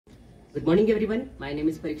Good morning everyone, my name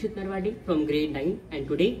is Parikshit from grade 9 and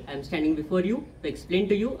today I am standing before you to explain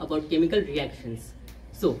to you about chemical reactions.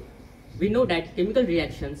 So, we know that chemical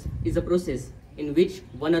reactions is a process in which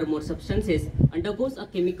one or more substances undergoes a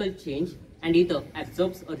chemical change and either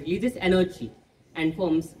absorbs or releases energy and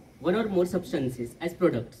forms one or more substances as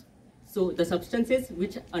products. So, the substances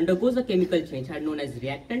which undergoes a chemical change are known as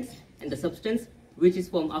reactants and the substance which is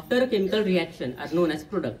formed after a chemical reaction are known as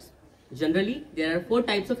products. Generally, there are 4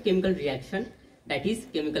 types of chemical reaction, that is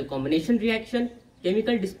chemical combination reaction,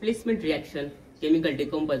 chemical displacement reaction, chemical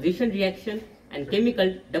decomposition reaction and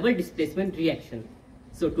chemical double displacement reaction.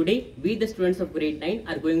 So today, we the students of grade 9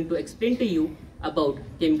 are going to explain to you about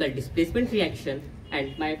chemical displacement reaction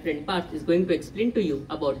and my friend Parth is going to explain to you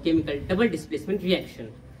about chemical double displacement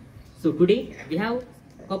reaction. So today, we have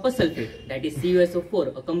copper sulfate, that is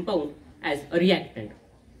CuSO4, a compound as a reactant,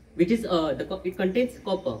 which is it contains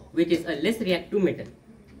copper, which is a less reactive metal.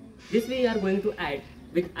 This we are going to add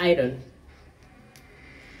with iron,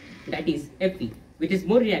 that is Fe, which is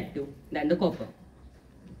more reactive than the copper.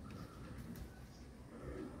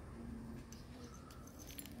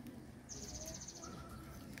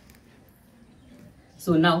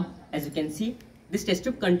 So now, as you can see, this test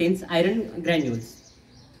tube contains iron granules.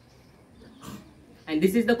 And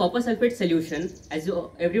this is the copper sulfate solution. As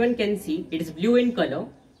everyone can see, it is blue in color.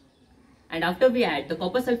 And after we add the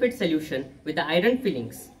copper sulfate solution with the iron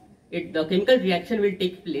fillings, the chemical reaction will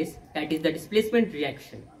take place, that is the displacement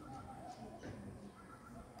reaction.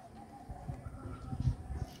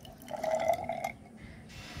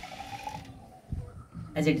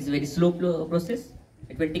 As it is a very slow process,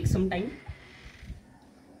 it will take some time.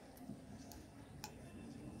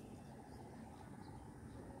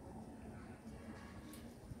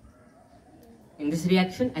 In this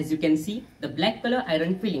reaction, as you can see, the black color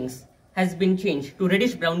iron fillings has been changed to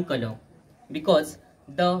reddish brown color because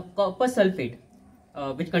the copper sulfate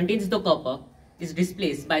which contains the copper is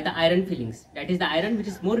displaced by the iron fillings. That is, the iron which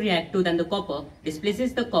is more reactive than the copper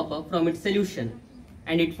displaces the copper from its solution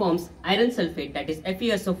and it forms iron sulfate, that is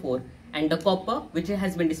FeSO4, and the copper which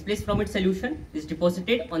has been displaced from its solution is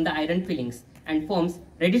deposited on the iron fillings and forms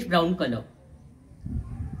reddish brown color.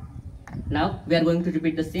 Now we are going to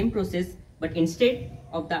repeat the same process, but instead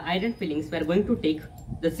of the iron fillings we are going to take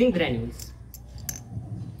the zinc granules.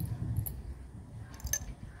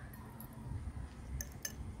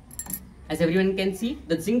 As everyone can see,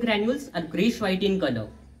 the zinc granules are greyish white in color,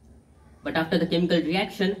 but after the chemical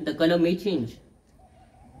reaction the color may change.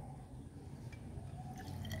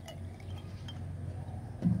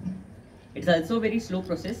 It is also a very slow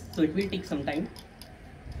process, so it will take some time.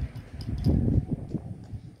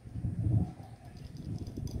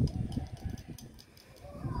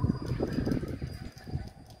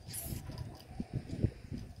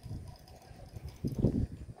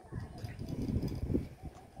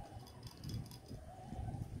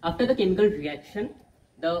 After the chemical reaction,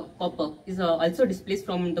 the copper is also displaced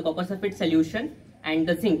from the copper sulfate solution, and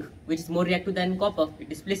the zinc, which is more reactive than copper, it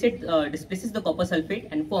displaces the copper sulfate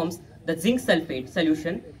and forms the zinc sulfate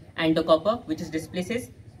solution, and the copper which is displaces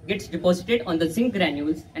gets deposited on the zinc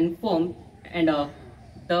granules and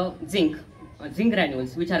the zinc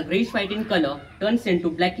granules, which are greyish white in color, turns into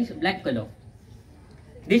black color.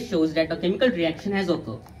 This shows that a chemical reaction has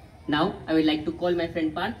occurred. Now, I would like to call my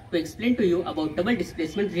friend Parth to explain to you about double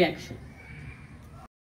displacement reaction.